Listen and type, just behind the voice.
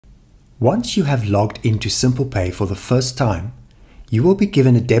Once you have logged into SimplePay for the first time, you will be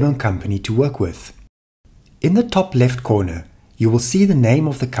given a demo company to work with. In the top left corner, you will see the name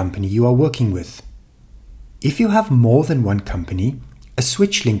of the company you are working with. If you have more than one company, a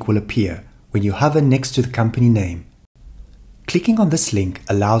switch link will appear when you hover next to the company name. Clicking on this link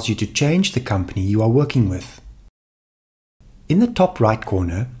allows you to change the company you are working with. In the top right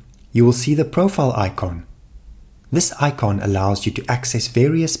corner, you will see the profile icon. This icon allows you to access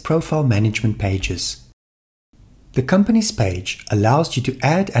various profile management pages. The Companies page allows you to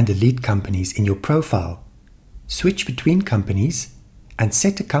add and delete companies in your profile, switch between companies, and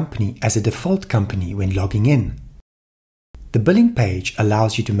set a company as a default company when logging in. The Billing page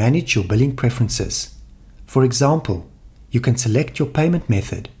allows you to manage your billing preferences. For example, you can select your payment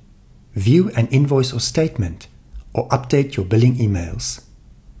method, view an invoice or statement, or update your billing emails.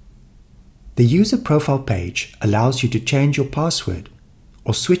 The User Profile page allows you to change your password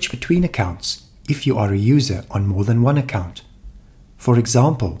or switch between accounts if you are a user on more than one account. For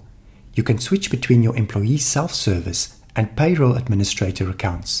example, you can switch between your employee self-service and payroll administrator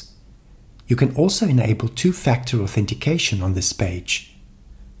accounts. You can also enable two-factor authentication on this page.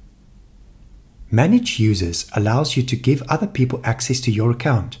 Manage Users allows you to give other people access to your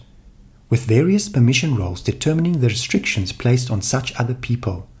account, with various permission roles determining the restrictions placed on such other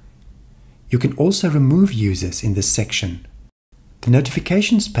people. You can also remove users in this section. The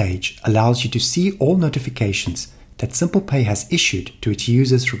Notifications page allows you to see all notifications that SimplePay has issued to its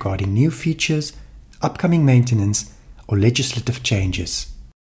users regarding new features, upcoming maintenance, or legislative changes.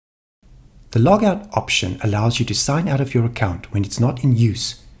 The Logout option allows you to sign out of your account when it's not in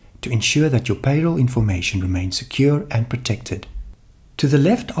use to ensure that your payroll information remains secure and protected. To the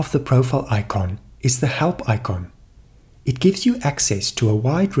left of the profile icon is the Help icon. It gives you access to a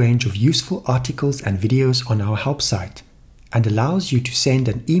wide range of useful articles and videos on our help site and allows you to send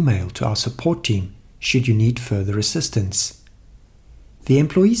an email to our support team should you need further assistance. The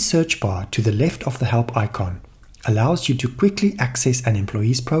Employee search bar to the left of the Help icon allows you to quickly access an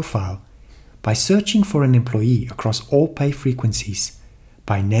employee's profile by searching for an employee across all pay frequencies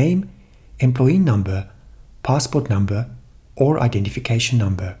by name, employee number, passport number, or identification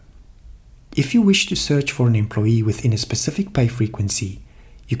number. If you wish to search for an employee within a specific pay frequency,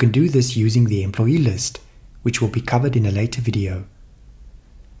 you can do this using the employee list, which will be covered in a later video.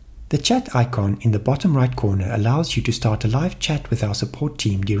 The chat icon in the bottom right corner allows you to start a live chat with our support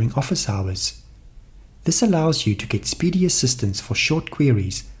team during office hours. This allows you to get speedy assistance for short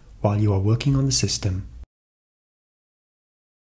queries while you are working on the system.